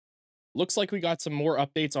Looks like we got some more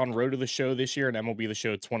updates on Road to the Show this year and MLB the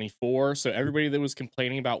Show 24. So everybody that was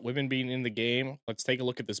complaining about women being in the game, let's take a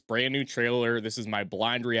look at this brand new trailer. This is my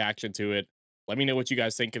blind reaction to it. Let me know what you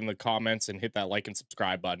guys think in the comments and hit that like and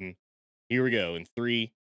subscribe button. Here we go in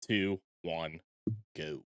 3, 2, 1,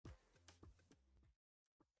 go.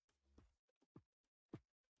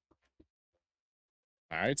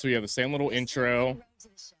 All right, so we have the same little intro.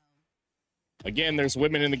 Again, there's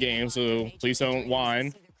women in the game, so please don't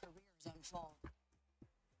whine.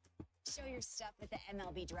 Show your stuff with the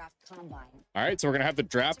MLB Draft Combine. All right, so we're going to have the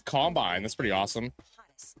Draft Combine. That's pretty awesome.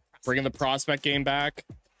 Bringing the prospect game back.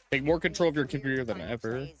 Take more control of your career than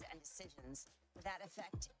ever. That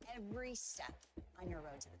affect every step on your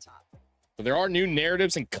road to the top. So there are new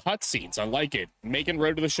narratives and cutscenes. I like it. Making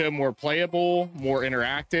Road to the Show more playable, more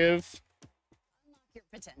interactive. Unlock your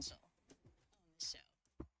potential on the show.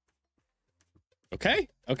 Okay,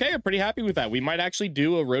 I'm pretty happy with that. We might actually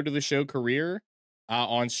do a Road to the Show career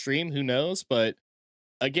on stream. Who knows? But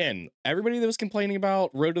again, everybody that was complaining about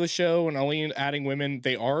Road to the Show and only adding women,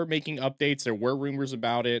 they are making updates. There were rumors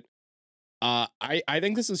about it. I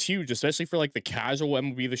think this is huge, especially for like the casual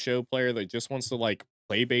MLB the Show player that just wants to like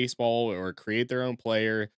play baseball or create their own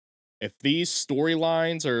player. If these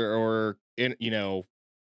storylines or in,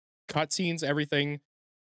 cutscenes, everything,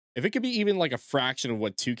 if it could be even like a fraction of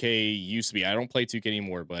what 2K used to be. I don't play 2K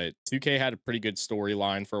anymore, but 2K had a pretty good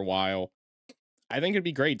storyline for a while. I think it'd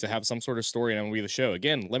be great to have some sort of story in MLB the Show.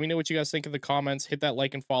 Again, let me know what you guys think in the comments. Hit that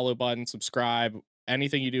like and follow button, subscribe.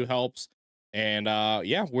 Anything you do helps. And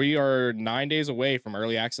yeah, we are 9 days away from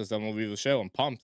early access to MLB the Show. I'm pumped.